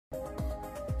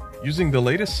Using the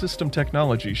latest system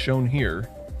technology shown here,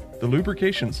 the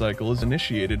lubrication cycle is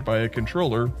initiated by a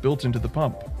controller built into the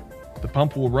pump. The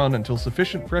pump will run until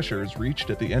sufficient pressure is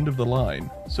reached at the end of the line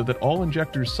so that all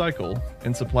injectors cycle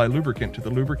and supply lubricant to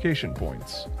the lubrication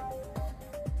points.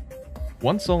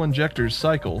 Once all injectors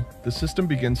cycle, the system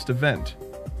begins to vent.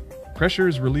 Pressure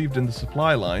is relieved in the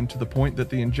supply line to the point that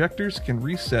the injectors can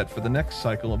reset for the next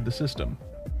cycle of the system.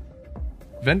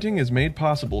 Venting is made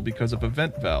possible because of a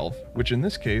vent valve, which in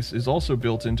this case is also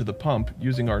built into the pump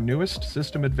using our newest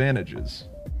system advantages.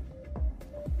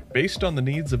 Based on the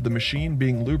needs of the machine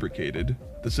being lubricated,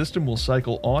 the system will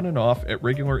cycle on and off at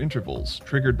regular intervals,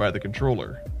 triggered by the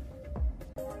controller.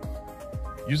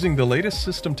 Using the latest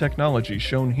system technology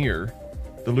shown here,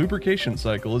 the lubrication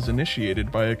cycle is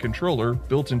initiated by a controller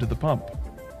built into the pump.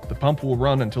 The pump will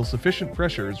run until sufficient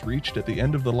pressure is reached at the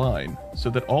end of the line so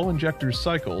that all injectors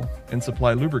cycle and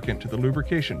supply lubricant to the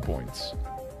lubrication points.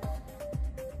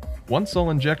 Once all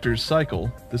injectors cycle,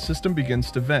 the system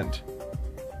begins to vent.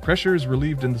 Pressure is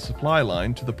relieved in the supply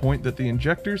line to the point that the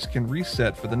injectors can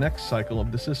reset for the next cycle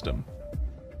of the system.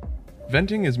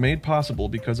 Venting is made possible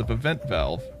because of a vent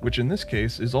valve, which in this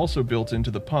case is also built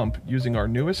into the pump using our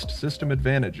newest system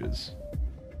advantages.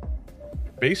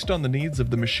 Based on the needs of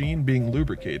the machine being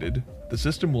lubricated, the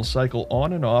system will cycle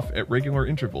on and off at regular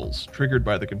intervals, triggered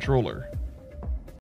by the controller.